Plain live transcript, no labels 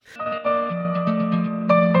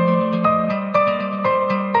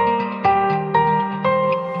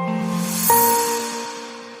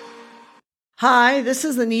Hi, this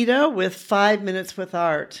is Anita with 5 Minutes with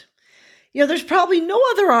Art. There's probably no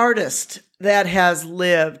other artist that has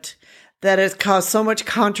lived that has caused so much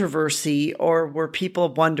controversy or where people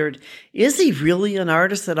have wondered, is he really an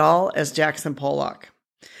artist at all, as Jackson Pollock?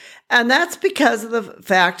 And that's because of the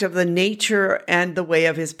fact of the nature and the way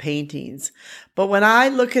of his paintings. But when I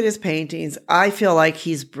look at his paintings, I feel like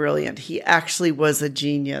he's brilliant. He actually was a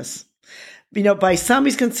genius. By some,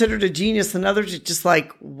 he's considered a genius, and others are just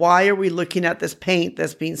like, why are we looking at this paint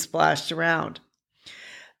that's being splashed around?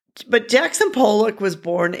 But Jackson Pollock was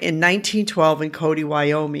born in 1912 in Cody,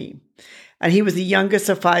 Wyoming, and he was the youngest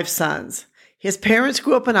of 5 sons. His parents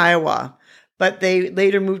grew up in Iowa, but they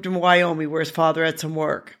later moved to Wyoming, where his father had some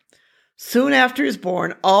work. Soon after he was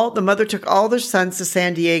born, the mother took all their sons to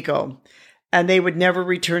San Diego, and they would never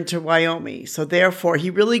return to Wyoming. So therefore, he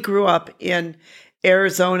really grew up in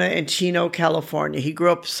Arizona and Chino, California. He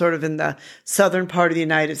grew up sort of in the southern part of the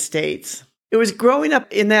United States. It was growing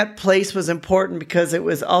up in that place was important because it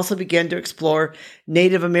was also began to explore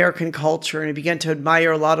Native American culture, and he began to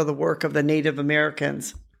admire a lot of the work of the Native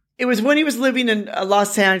Americans. It was when he was living in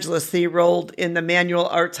Los Angeles that he enrolled in the Manual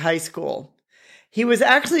Arts High School. He was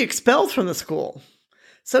actually expelled from the school.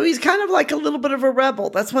 So he's kind of like a little bit of a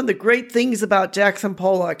rebel. That's one of the great things about Jackson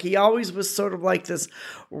Pollock. He always was sort of like this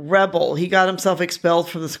rebel. He got himself expelled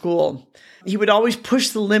from the school. He would always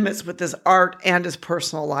push the limits with his art and his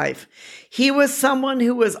personal life. He was someone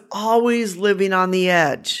who was always living on the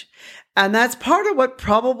edge. And that's part of what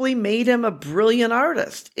probably made him a brilliant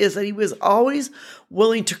artist, is that he was always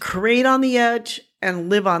willing to create on the edge and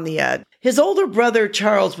live on the edge. His older brother,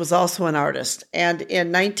 Charles, was also an artist, and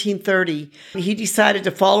in 1930, he decided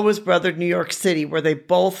to follow his brother to New York City, where they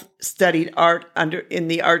both studied art in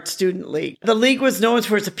the Art Student League. The league was known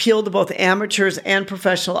for its appeal to both amateurs and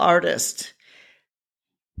professional artists.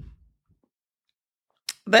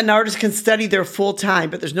 But an artist can study there full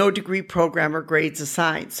time, but there's no degree program or grades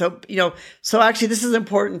assigned. So actually this is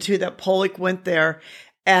important too, that Pollock went there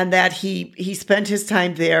and that he spent his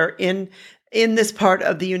time there in this part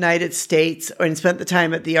of the United States, and spent the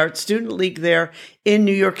time at the Art Student League there in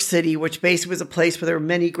New York City, which basically was a place where there were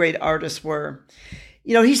many great artists were.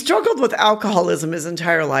 He struggled with alcoholism his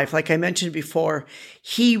entire life. Like I mentioned before,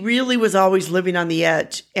 he really was always living on the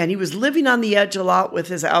edge, and he was living on the edge a lot with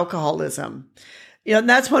his alcoholism. And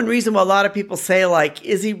that's one reason why a lot of people say, like,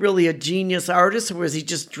 is he really a genius artist, or was he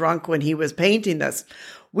just drunk when he was painting this?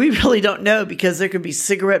 We really don't know, because there can be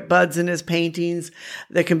cigarette butts in his paintings.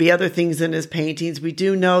 There can be other things in his paintings. We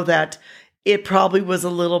do know that it probably was a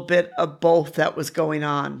little bit of both that was going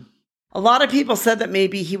on. A lot of people said that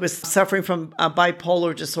maybe he was suffering from a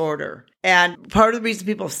bipolar disorder. And part of the reason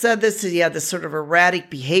people have said this is he had this sort of erratic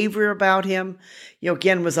behavior about him.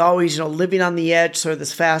 Again, was always, living on the edge, sort of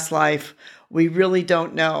this fast life. We really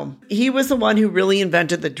don't know. He was the one who really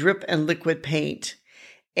invented the drip and liquid paint.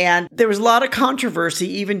 And there was a lot of controversy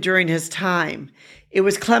even during his time. It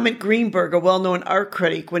was Clement Greenberg, a well-known art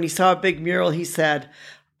critic, when he saw a big mural, he said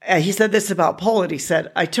this about Pollock. He said,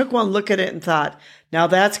 "I took one look at it and thought, now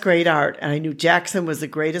that's great art. And I knew Jackson was the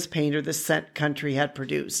greatest painter this country had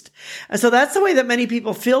produced." And so that's the way that many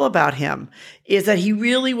people feel about him, is that he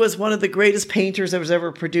really was one of the greatest painters that was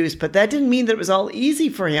ever produced. But that didn't mean that it was all easy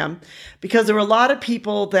for him, because there were a lot of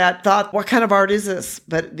people that thought, what kind of art is this?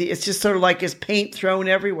 But it's just sort of like his paint thrown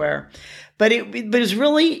everywhere. But it was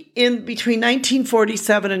really in between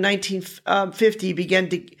 1947 and 1950, he began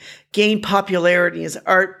to gain popularity. His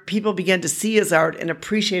art, people began to see his art and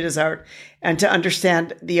appreciate his art and to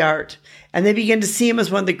understand the art. And they began to see him as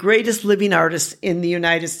one of the greatest living artists in the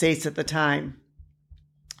United States at the time.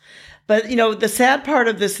 But, the sad part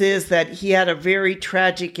of this is that he had a very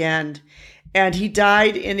tragic end, and he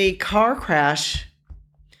died in a car crash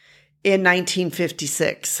in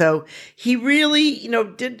 1956. So he really,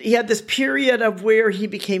 he had this period of where he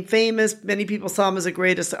became famous. Many people saw him as the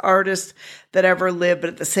greatest artist that ever lived, but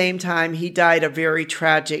at the same time, he died a very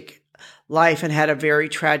tragic life and had a very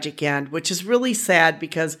tragic end, which is really sad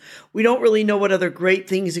because we don't really know what other great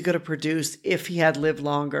things he could have produced if he had lived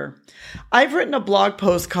longer. I've written a blog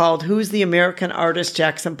post called "Who's the American Artist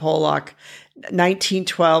Jackson Pollock,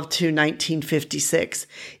 1912 to 1956.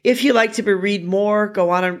 If you'd like to read more,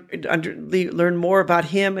 go on and learn more about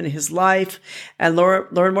him and his life, and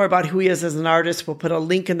learn more about who he is as an artist. We'll put a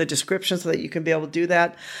link in the description so that you can be able to do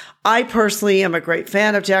that. I personally am a great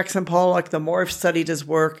fan of Jackson Pollock. The more I've studied his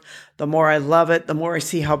work, the more I love it, the more I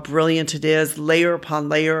see how brilliant it is, layer upon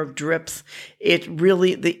layer of drips. He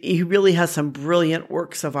really has some brilliant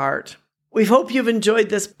works of art. We hope you've enjoyed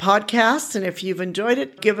this podcast, and if you've enjoyed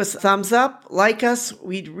it, give us a thumbs up, like us.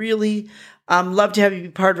 We'd really Love to have you be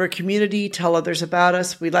part of our community. Tell others about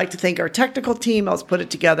us. We'd like to thank our technical team. I'll put it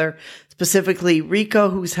together, specifically Rico,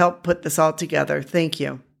 who's helped put this all together. Thank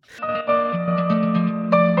you.